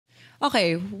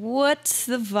Okay, what's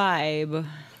the vibe?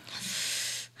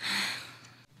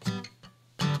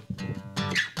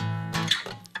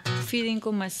 Feeling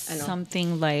ko mas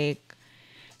something like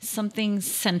something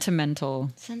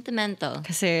sentimental. Sentimental.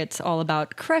 Kasi it's all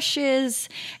about crushes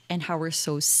and how we're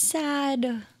so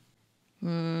sad.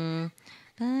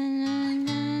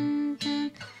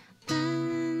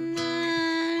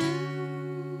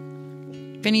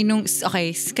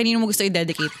 Kanino mo gusto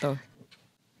i-dedicate to?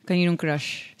 Kaninong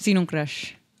crush? Sinong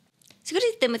crush? Siguro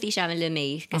si Timothy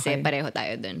Chalamet kasi pareho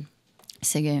tayo dun.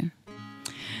 Sige.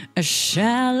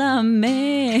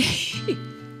 Chalamet.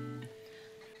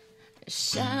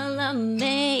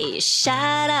 Chalamet,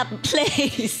 shut up,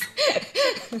 please.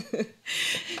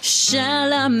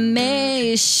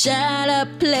 Chalamet, shut up,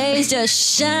 please.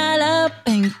 Just shut up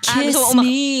and kiss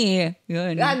me.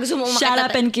 Yun. Gusto mo shut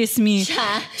up and kiss me.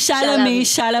 Chalamet,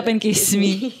 shut up and kiss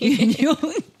me. Yun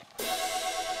yun.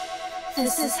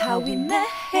 This is how we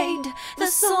made the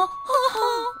song.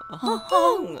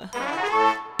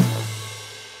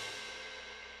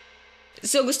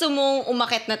 So, gusto mong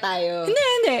umakit na tayo?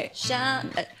 Hindi.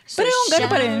 Pero yung gano'n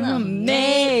pa rin.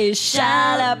 May,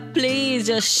 shut up,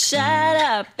 please. Just shut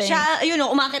up. Yun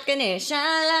o, umakit ka na eh.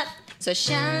 Shut up. So,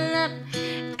 shut up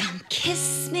and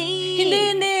kiss me.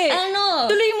 Hindi. Ano?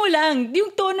 Tuloy mo lang. Yung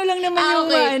tono lang naman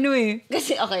yung ano eh.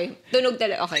 Kasi, okay. Tunog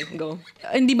talaga. Okay, go.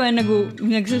 Hindi ba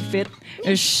nag-fit?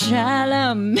 Shut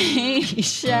up, May.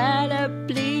 Shut up,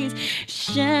 please.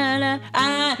 Shut up.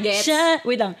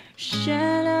 Wait lang.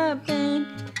 Shut up and...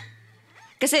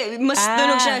 Kasi mas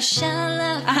tunog siya. Shut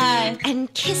up and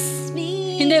kiss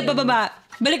me. Hindi, bababa.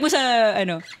 Balik mo sa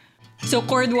ano. So,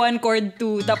 chord 1, chord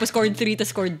 2, tapos chord 3,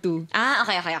 tapos chord 2.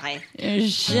 Okay.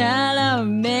 Shut up,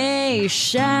 May.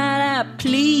 Shut up,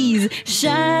 please.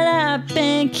 Shut up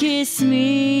and kiss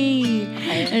me.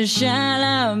 Shut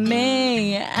up,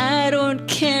 May. I don't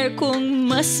care kung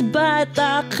mas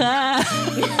bata ka.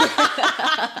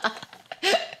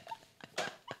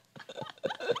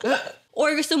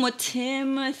 Or gusto mo,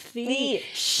 Timothy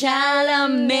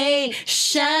Chalamet,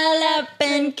 shut up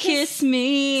and kiss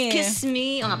me. Kiss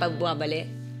me. O nga, pag bumabali.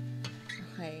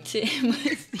 Okay.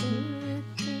 Timothy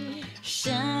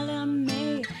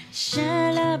Chalamet,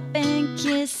 shut up and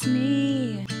kiss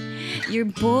me. Your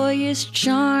boyish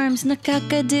charms,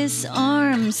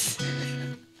 nakaka-disarms.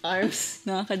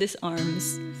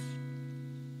 Nakaka-disarms.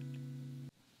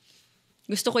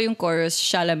 Gusto ko yung chorus,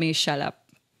 Chalamet, Shalap.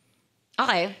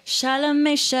 Okay.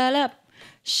 Chalamet, Shalap.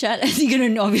 Hindi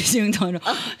ganun obvious yung tono.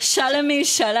 Chalamet,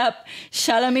 Shalap.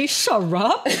 Chalamet,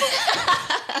 Sharap?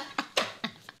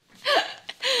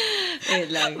 Wait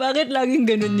lang. Bakit laging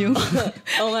ganun yung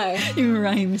Okay. yung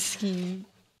rhyme scheme?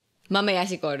 Mamaya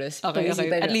si chorus. Okay.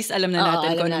 At least alam na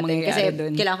natin kung ano mangyayari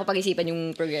doon. Kasi kailangan ko pag-isipan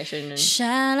yung progression nun.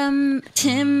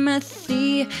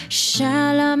 Timothy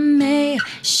Chalamet,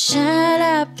 shut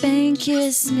up and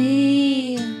kiss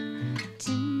me.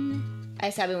 Ay,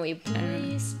 sabi mo,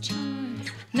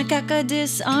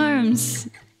 Nakaka-disarms.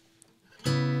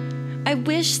 I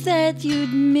wish that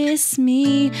you'd miss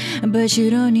me, but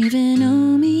you don't even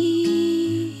know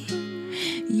me.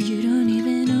 You don't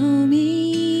even know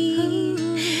me.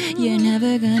 You're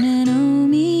never gonna know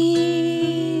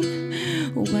me.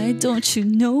 Why don't you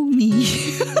know me?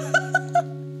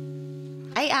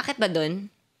 Ay, akit ba dun?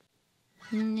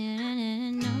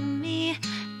 Know me,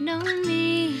 know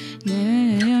me.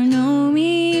 You know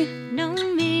me, know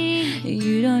me.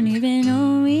 You don't even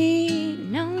know me,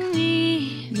 know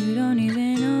me. You don't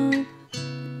even know.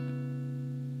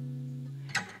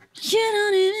 You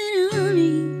don't even know me.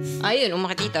 Ayun,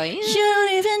 umakit dito. You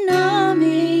don't even know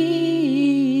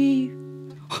me.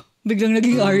 Biglang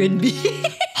naging R&B.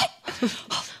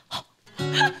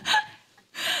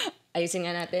 Ayusin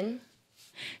nga natin.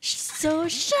 So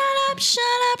shut up,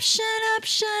 Chalamet.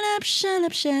 Shut up,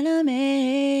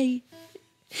 Chalamet.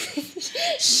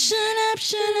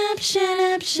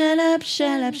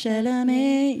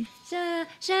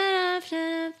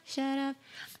 Shut up.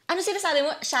 Ano sinasabi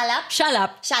mo? Shalap?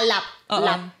 Shalap.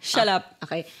 Shalap.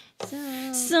 Okay.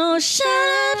 So shut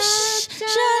up.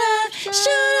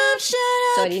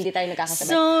 Sorry, hindi tayo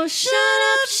nagkakasabay. So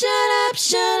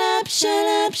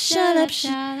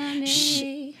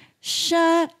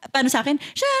paano sa akin?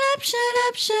 Shalap,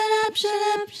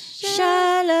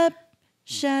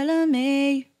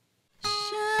 Chalamet.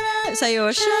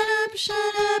 Sa'yo,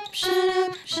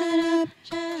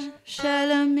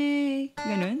 Chalamet.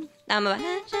 Ganun? Tama ba?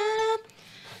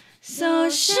 So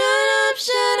shut up,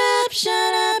 Chalamet.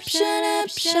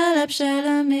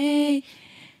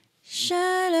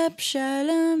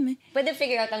 Chalamet. Pwede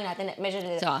figure out lang natin. Medyo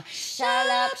dito. So,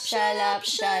 Shalap,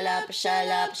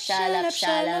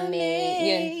 Chalamet.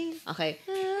 Yun. Okay.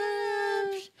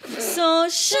 So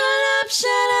Shalap,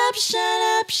 Shalap,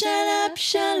 Shalap, Shalap,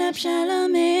 Shalap,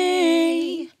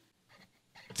 Chalamet.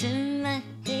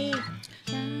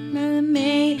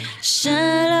 Chalamet,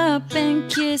 shut up and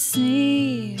kiss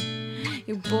me.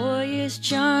 Your boyish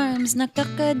charms,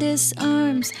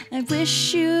 nakaka-disarms. I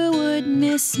wish you would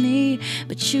miss me,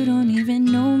 but you don't even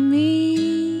know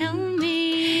me.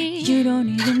 You don't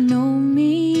even know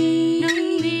me.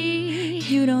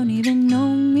 You don't even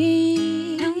know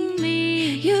me.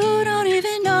 You don't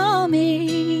even know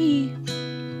me.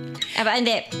 Aba,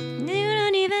 hindi. You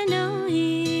don't even know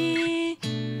me.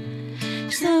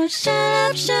 So shut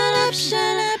up, shut up,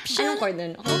 shut up, shut Anong up. chord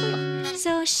nun? Okay.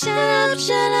 So shut up,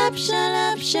 shut up, shut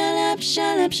up, shut up,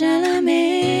 shut up,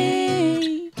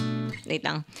 Chalamet. Wait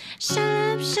lang. Shut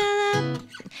up, shut up,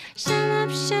 shut up,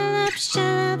 shut up, shut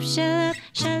up, shut up,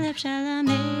 shut up,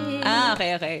 Chalamet.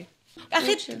 Okay.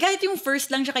 Kahit yung first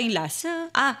lang siya kayong last.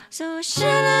 So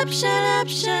shut up, shut up,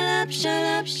 shut up, shut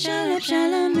up, shut up,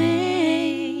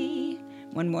 Chalamet.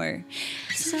 One more.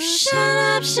 So shut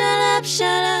up, shut up,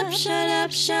 shut up, shut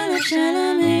up, shut up,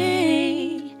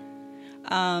 Chalamet.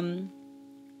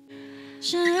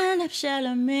 Shalap,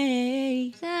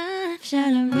 Chalamet.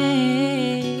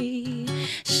 Chalamet.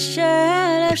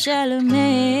 Shalap,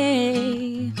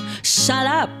 Chalamet.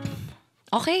 Shalap.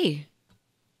 Okay.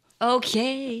 Ako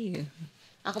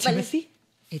pala. Timothy?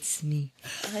 It's me.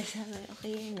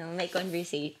 Okay, no. May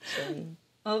conversation.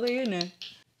 Okay yun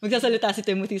Magsasalita si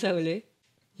Timothy sa huli?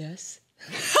 Yes.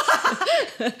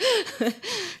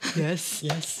 Yes.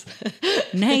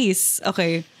 Nice.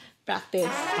 Okay. Practice.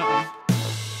 Okay.